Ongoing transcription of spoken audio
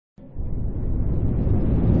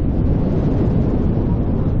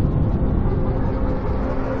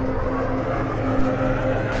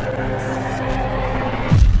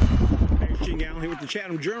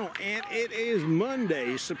Chatham Journal, and it is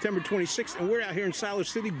Monday, September 26th, and we're out here in Siler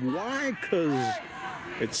City. Why? Because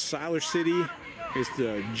it's Siler City. It's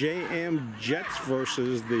the JM Jets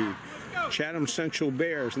versus the Chatham Central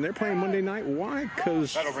Bears, and they're playing Monday night. Why?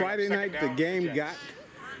 Because Friday night the game got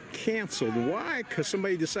canceled. Why? Because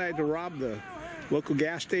somebody decided to rob the local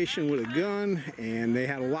gas station with a gun, and they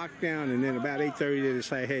had a lockdown, and then about 8:30 they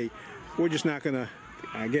decided, hey, we're just not going to,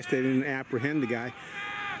 I guess they didn't apprehend the guy.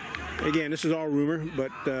 Again, this is all rumor,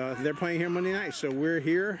 but they're playing here Monday night, so we're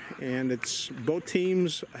here, and it's both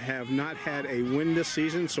teams have not had a win this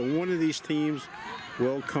season, so one of these teams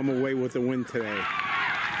will come away with a win today,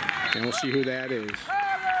 and we'll see who that is.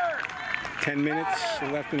 10 minutes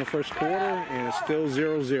left in the first quarter, and it's still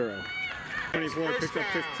 0-0. 24 picks up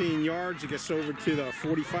 15 yards. He gets over to the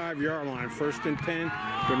 45-yard line. 1st and 10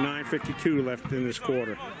 with 9:52 left in this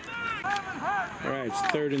quarter. All right, it's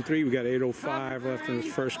 3rd and 3. We got 8:05 left in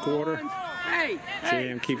this first quarter.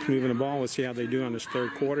 JM keeps moving the ball. Let's see how they do on this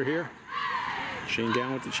third quarter here. Shane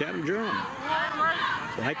down with the Chatham Journal.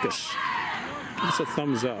 Like us. Give us a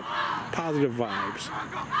thumbs up. Positive vibes.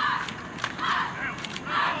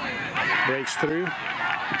 Breaks through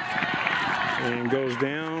and goes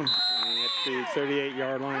down at the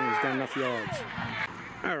 38-yard line. He's got enough yards.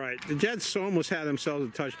 All right, the Jets almost had themselves a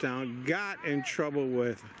touchdown. Got in trouble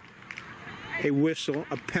with a whistle,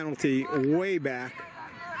 a penalty way back.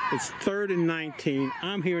 It's 3rd and 19.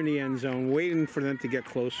 I'm here in the end zone waiting for them to get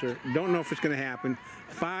closer. Don't know if it's going to happen.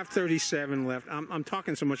 5:37 left. I'm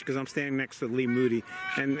talking so much because I'm standing next to Lee Moody,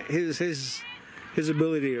 and his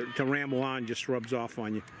ability to ramble on just rubs off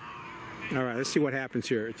on you. All right, let's see what happens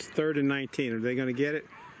here. It's 3rd and 19. Are they going to get it?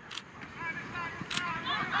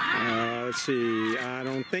 Let's see. I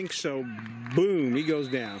don't think so. Boom, he goes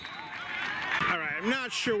down. All right, I'm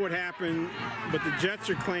not sure what happened, but the Jets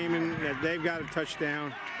are claiming that they've got a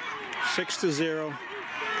touchdown, 6-0.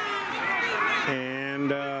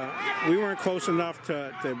 And we weren't close enough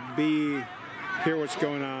to hear what's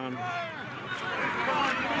going on.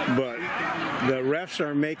 But the refs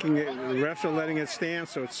are making it, the refs are letting it stand,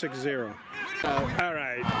 so it's 6-0. All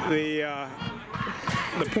right,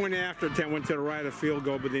 the point after attempt went to the right of field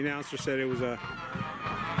goal, but the announcer said it wasn't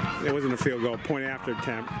a field goal, point after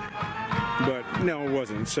attempt. But no, it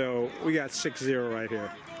wasn't. So we got 6-0 right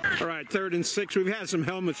here. All right, 3rd and 6. We've had some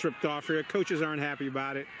helmets ripped off here. Coaches aren't happy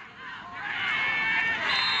about it.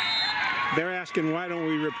 They're asking, why don't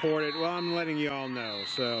we report it? Well, I'm letting you all know.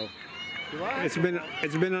 So it's been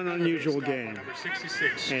an unusual game.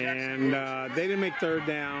 And they didn't make 3rd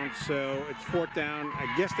down, so it's 4th down.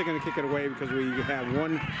 I guess they're going to kick it away because we have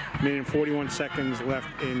 1 minute and 41 seconds left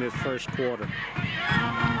in this first quarter.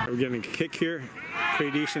 We're getting a kick here.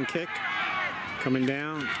 Pretty decent kick. Coming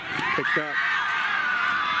down, picked up,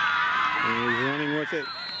 and he's running with it,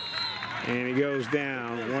 and he goes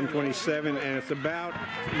down, 127, and it's about,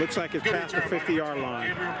 looks like it's past the 50-yard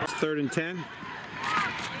line. It's 3rd and 10,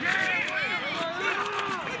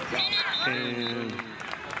 and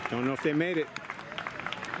don't know if they made it.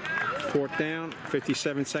 4th down,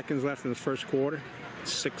 57 seconds left in the first quarter.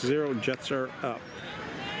 6-0, Jets are up.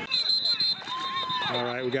 All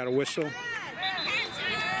right, we got a whistle.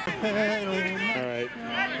 All right,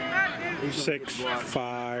 6,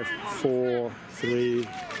 5, 4, 3,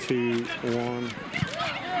 2, 1.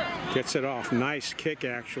 Gets it off. Nice kick,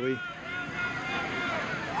 actually.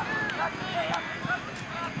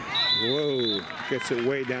 Whoa, gets it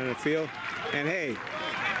way down the field. And hey,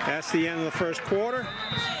 that's the end of the first quarter.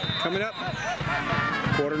 Coming up,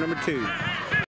 quarter number 2.